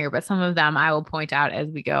have more here, but some of them I will point out as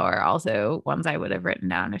we go are also ones I would have written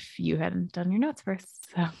down if you hadn't done your notes first.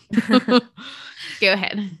 So go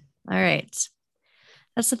ahead. All right.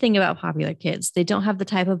 That's the thing about popular kids. They don't have the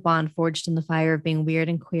type of bond forged in the fire of being weird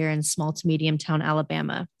and queer in small to medium town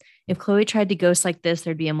Alabama. If Chloe tried to ghost like this,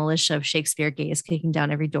 there'd be a militia of Shakespeare gays kicking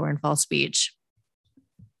down every door in false speech.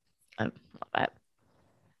 I love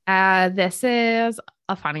that. This is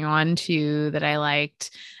a funny one too that I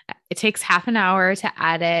liked. It takes half an hour to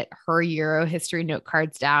edit her Euro history note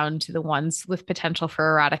cards down to the ones with potential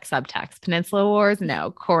for erotic subtext. Peninsula Wars,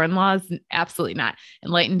 no. Corn Laws, absolutely not.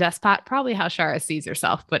 Enlightened Despot, probably how Shara sees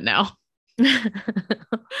herself, but no. All right,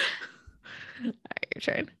 your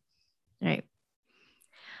turn. All right.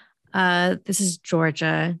 This is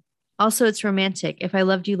Georgia. Also, it's romantic. If I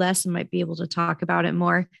loved you less, I might be able to talk about it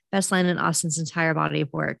more. Best line in Austen's entire body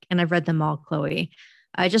of work. And I've read them all, Chloe.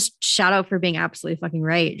 Just shout out for being absolutely fucking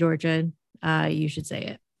right, Georgia. You should say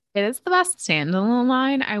it. It is the best standalone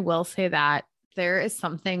line. I will say that there is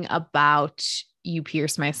something about You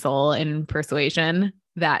Pierce My Soul in Persuasion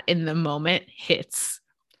that in the moment hits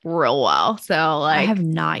real well. So like I have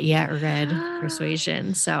not yet read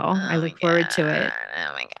Persuasion, so I look forward to it.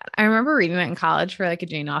 Oh my God. I remember reading that in college for like a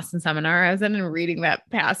Jane Austen seminar I was in and reading that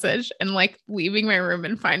passage and like leaving my room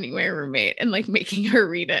and finding my roommate and like making her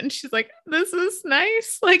read it. And she's like, this is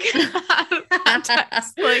nice. Like,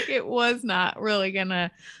 context. Like it was not really gonna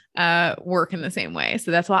work in the same way. So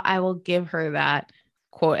that's why I will give her that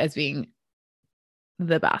quote as being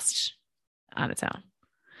the best on its own.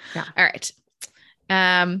 Yeah. All right.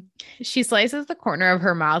 She slices the corner of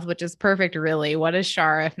her mouth, which is perfect, really. What is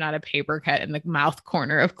Shara if not a paper cut in the mouth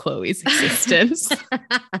corner of Chloe's existence?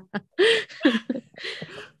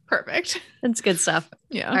 Perfect. That's good stuff.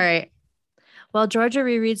 Yeah. All right. While Georgia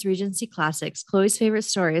rereads Regency classics, Chloe's favorite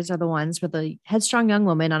stories are the ones where the headstrong young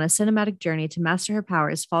woman on a cinematic journey to master her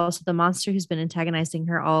powers falls to the monster who's been antagonizing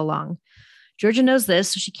her all along. Georgia knows this,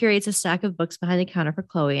 so she curates a stack of books behind the counter for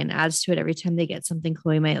Chloe and adds to it every time they get something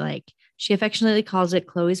Chloe might like. She affectionately calls it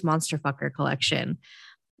Chloe's Monster Fucker collection.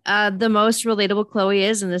 The most relatable Chloe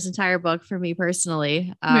is in this entire book for me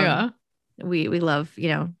personally. We love,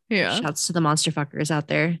 shouts to the monster fuckers out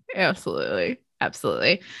there. Absolutely.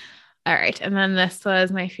 Absolutely. All right. And then this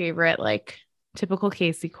was my favorite, like typical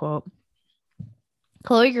Casey quote.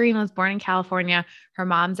 Chloe Green was born in California, her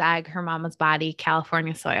mom's egg, her mama's body,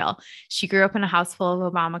 California soil. She grew up in a house full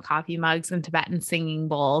of Obama coffee mugs and Tibetan singing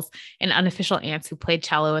bowls and unofficial aunts who played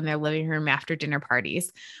cello in their living room after dinner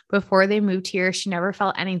parties. Before they moved here, she never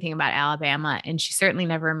felt anything about Alabama, and she certainly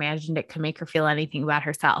never imagined it could make her feel anything about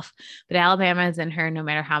herself. But Alabama is in her no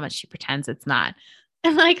matter how much she pretends it's not.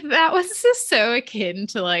 And like, that was just so akin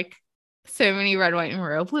to like, so many red, white, and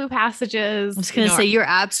royal blue passages. I was going to say, you're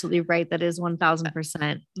absolutely right. That is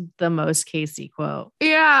 1000% the most Casey quote.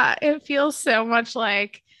 Yeah. It feels so much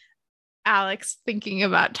like Alex thinking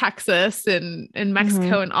about Texas and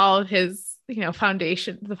Mexico and all of his, the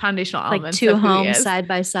foundational elements. Like two homes side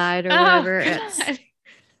by side or whatever.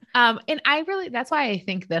 And that's why I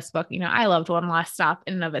think this book, I loved One Last Stop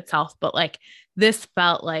in and of itself, but like this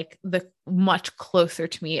felt like the much closer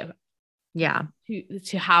to me Yeah.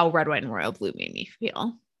 to how Red, White, and Royal Blue made me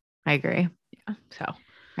feel. I agree. Yeah. So,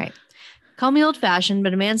 right. Call me old fashioned,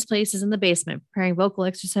 but a man's place is in the basement, preparing vocal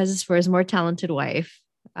exercises for his more talented wife.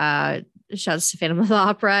 Shouts to Phantom of the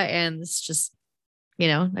Opera. And it's just,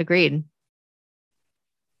 agreed.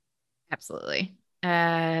 Absolutely.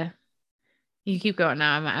 You keep going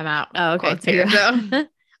now. I'm out. Oh, okay. Here, so.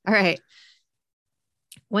 All right.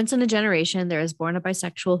 Once in a generation, there is born a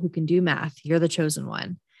bisexual who can do math. You're the chosen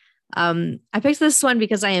one. I picked this one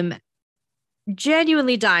because I am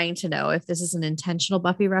genuinely dying to know if this is an intentional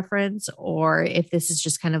Buffy reference or if this is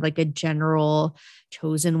just kind of like a general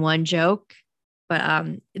chosen one joke. But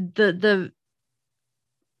the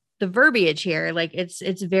verbiage here, like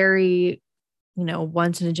it's very,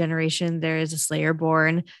 once in a generation there is a Slayer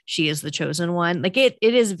born. She is the chosen one. Like it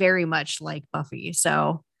is very much like Buffy.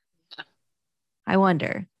 So I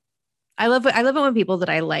wonder. I love it when people that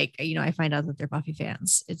I like, I find out that they're Buffy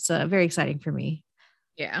fans. It's very exciting for me.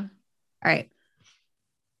 Yeah. All right.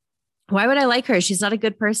 Why would I like her? She's not a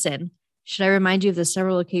good person. Should I remind you of the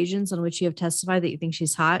several occasions on which you have testified that you think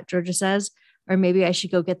she's hot? Georgia says. Or maybe I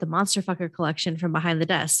should go get the Monster Fucker collection from behind the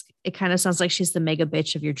desk. It kind of sounds like she's the mega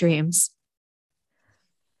bitch of your dreams.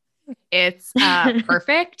 It's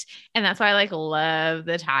perfect. And that's why I like love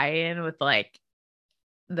the tie-in with like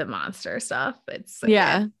the monster stuff. It's so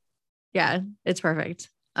good. Yeah, it's perfect.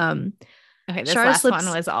 Okay, this last one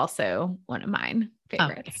was also one of mine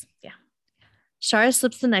favorites. Oh, okay. Yeah. Shara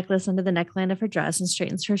slips the necklace under the neckline of her dress and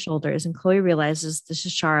straightens her shoulders, and Chloe realizes this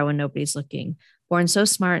is Shara when nobody's looking. Born so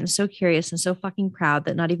smart and so curious and so fucking proud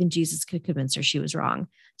that not even Jesus could convince her she was wrong.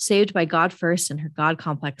 Saved by God first and her God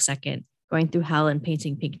complex second, going through hell and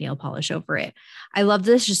painting pink nail polish over it. I love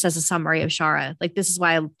this just as a summary of Shara. Like, this is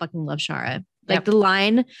why I fucking love Shara. Like the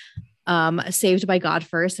line, saved by God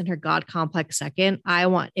first and her God complex second. I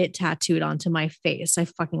want it tattooed onto my face. I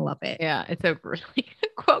fucking love it. Yeah, it's a really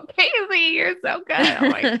good quote. Casey, you're so good. Oh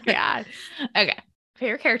my God. Okay.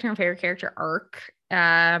 Favorite character and favorite character arc.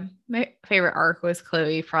 My favorite arc was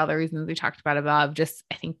Chloe for all the reasons we talked about above. Just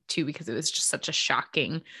I think too, because it was just such a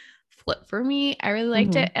shocking flip for me. I really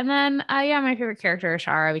liked it. And then my favorite character is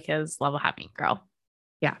Shara because love a hot meat girl.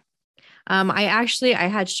 Yeah. I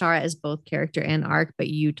had Shara as both character and arc, but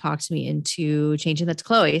you talked me into changing that to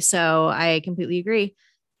Chloe. So I completely agree.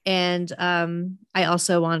 And I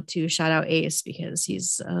also want to shout out Ace because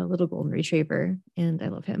he's a little golden retriever and I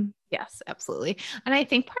love him. Yes, absolutely. And I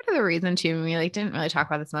think part of the reason too, we like didn't really talk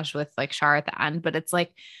about this much with like Shara at the end, but it's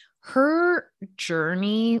like her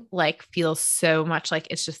journey like feels so much like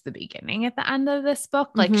it's just the beginning at the end of this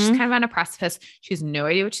book. Like she's kind of on a precipice. She has no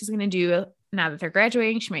idea what she's going to do now that they're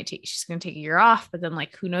graduating. She's going to take a year off, but then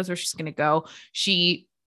like, who knows where she's going to go. She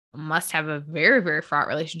must have a very, very fraught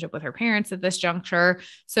relationship with her parents at this juncture.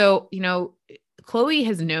 So, Chloe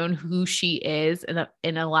has known who she is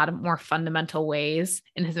in a lot of more fundamental ways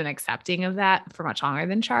and has been accepting of that for much longer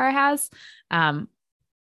than Shara has.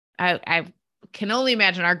 I can only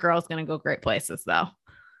imagine our girl's going to go great places though.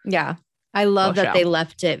 Yeah. I love that they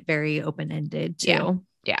left it very open-ended too.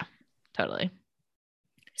 Yeah, totally.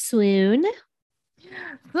 Swoon.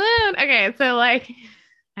 Okay. So like,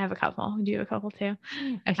 I have a couple. Do you have a couple too?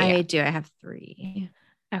 Okay. I do. I have 3.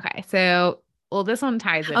 Okay. So, well, this one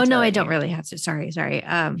ties into. Oh, no, I don't really have to. Sorry.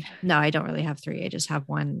 No, I don't really have 3. I just have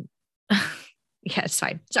 1. Yeah, it's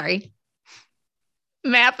fine. Sorry.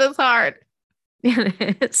 Math is hard.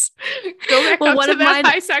 It is. Go back up to that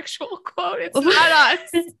bisexual quote. It's not us.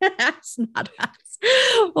 It's not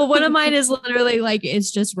us. Well, one of mine is literally like,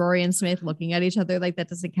 it's just Rory and Smith looking at each other. Like, that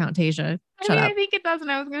doesn't count, Tasia. Shut up. I think it doesn't.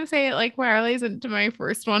 I was going to say it like parlays into my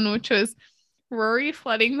first one, which was Rory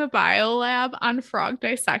flooding the bio lab on Frog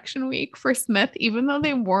Dissection Week for Smith, even though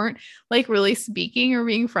they weren't like really speaking or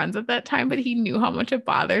being friends at that time, but he knew how much it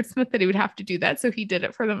bothered Smith that he would have to do that. So he did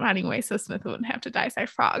it for them anyway. So Smith wouldn't have to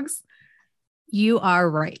dissect frogs. You are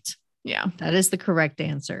right. Yeah. That is the correct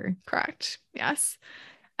answer. Correct. Yes.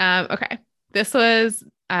 Okay. This was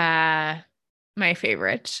my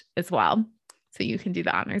favorite as well. So you can do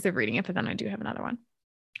the honors of reading it, but then I do have another one.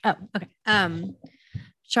 Oh, okay.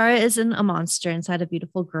 Shara isn't a monster inside a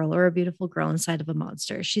beautiful girl or a beautiful girl inside of a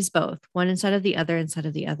monster. She's both, one inside of the other inside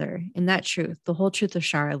of the other. In that truth, the whole truth of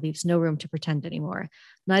Shara leaves no room to pretend anymore.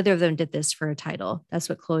 Neither of them did this for a title. That's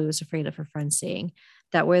what Chloe was afraid of her friends saying.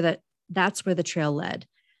 That's where the trail led.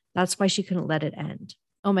 That's why she couldn't let it end.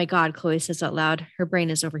 Oh my God, Chloe says out loud. Her brain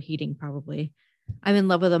is overheating, probably. I'm in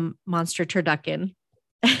love with a monster turducken.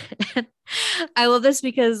 I love this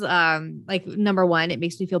because like number one, it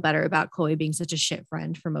makes me feel better about Chloe being such a shit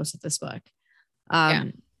friend for most of this book.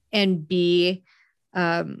 And B,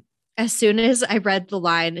 as soon as I read the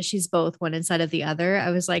line, she's both one inside of the other, I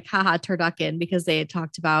was like, haha, turducken, because they had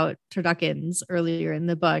talked about turduckens earlier in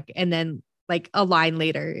the book. And then like a line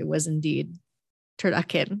later, it was indeed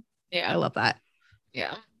turducken. Yeah. I love that.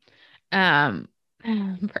 Yeah.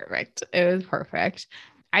 Perfect. It was perfect.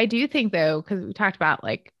 I do think though, because we talked about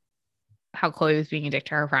like how Chloe was being a dick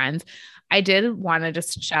to her friends. I did want to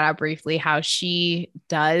just shout out briefly how she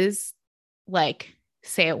does like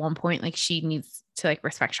say at one point, like she needs to like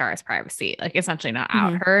respect Shara's privacy, like essentially not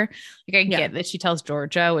out her. Like I get that she tells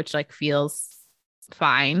Georgia, which like feels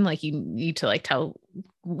fine. Like you need to like tell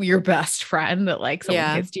your best friend that like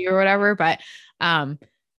someone kissed you or whatever. But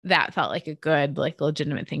that felt like a good, like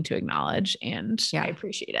legitimate thing to acknowledge. And I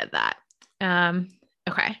appreciated that.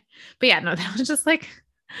 Okay. But yeah, no, that was just like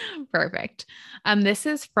perfect. This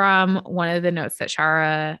is from one of the notes that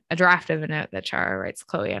Shara, a draft of a note that Shara writes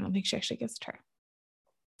Chloe. I don't think she actually gives it to her.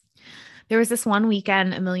 There was this one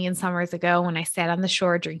weekend a million summers ago when I sat on the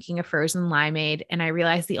shore drinking a frozen limeade, and I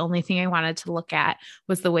realized the only thing I wanted to look at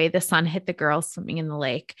was the way the sun hit the girls swimming in the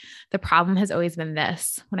lake. The problem has always been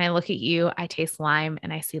this. When I look at you, I taste lime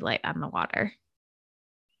and I see light on the water.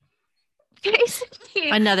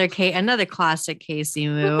 Another classic Casey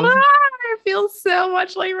move. I feel so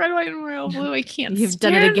much like red, white, and royal blue. I can't. You've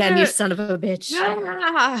done it again, you son of a bitch.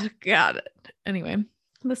 Got it. Anyway,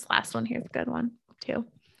 this last one here is a good one too.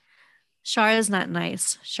 Shara's not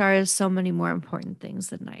nice. Shara has so many more important things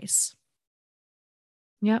than nice.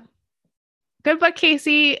 Yep. Good book,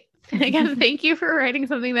 Casey. Again, thank you for writing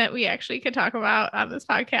something that we actually could talk about on this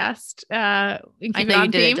podcast. I know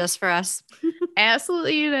you did it just for us.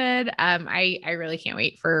 Absolutely, you did. I really can't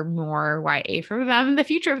wait for more YA from them in the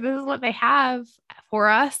future. If this is what they have for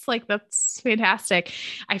us, like that's fantastic.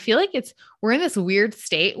 I feel like we're in this weird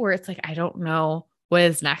state where it's like I don't know what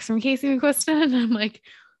is next from Casey McQuiston. And I'm like,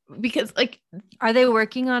 because like, are they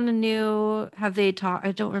working on a new? Have they talked?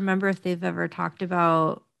 I don't remember if they've ever talked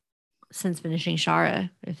about since finishing Shara,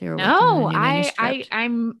 if they were working on a new manuscript.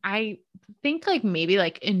 I think like maybe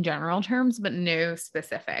like in general terms, but no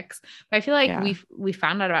specifics. But I feel like we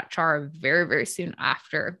found out about Shara very, very soon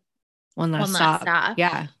after One Last Stop.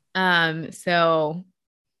 Yeah. So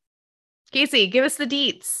Casey, give us the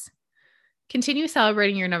deets. Continue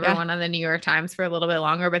celebrating your number one on the New York Times for a little bit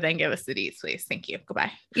longer, but then give us the deets, please. Thank you.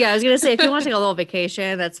 Goodbye. Yeah, I was gonna say if you want to take a little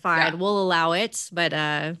vacation, that's fine. We'll allow it, but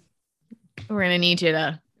we're gonna need you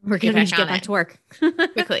to get back to work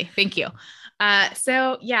quickly. Thank you.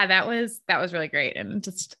 So yeah, that was really great. And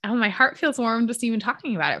just, my heart feels warm just even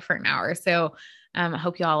talking about it for an hour. So, I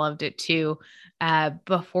hope you all loved it too.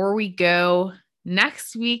 Before we go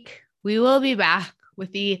next week, we will be back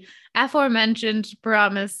with the aforementioned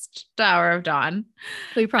promised Tower of Dawn.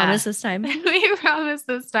 We promise this time. We promise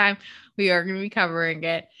this time we are going to be covering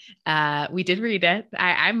it. We did read it.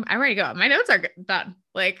 I'm ready to go. My notes are done.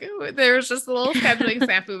 Like there was just a little scheduling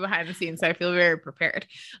snafu behind the scenes, so I feel very prepared.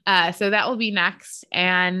 So that will be next,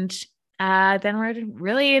 and then we're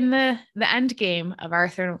really in the end game of our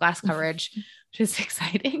Throne of Glass coverage, which is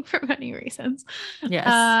exciting for many reasons.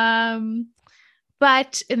 Yes.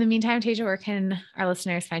 But in the meantime, Tasia, where can our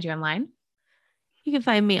listeners find you online? You can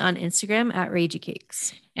find me on Instagram at Ragey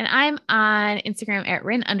Cakes. And I'm on Instagram at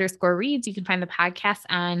Rin_reads. You can find the podcast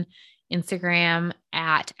on Instagram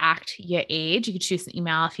at Act Ya Age. You can choose an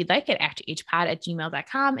email if you'd like at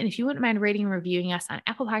actyaagepod@gmail.com. And if you wouldn't mind rating and reviewing us on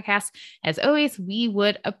Apple Podcasts, as always, we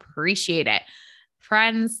would appreciate it.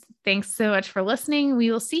 Friends, thanks so much for listening.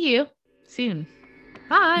 We will see you soon.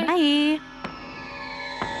 Bye. Bye.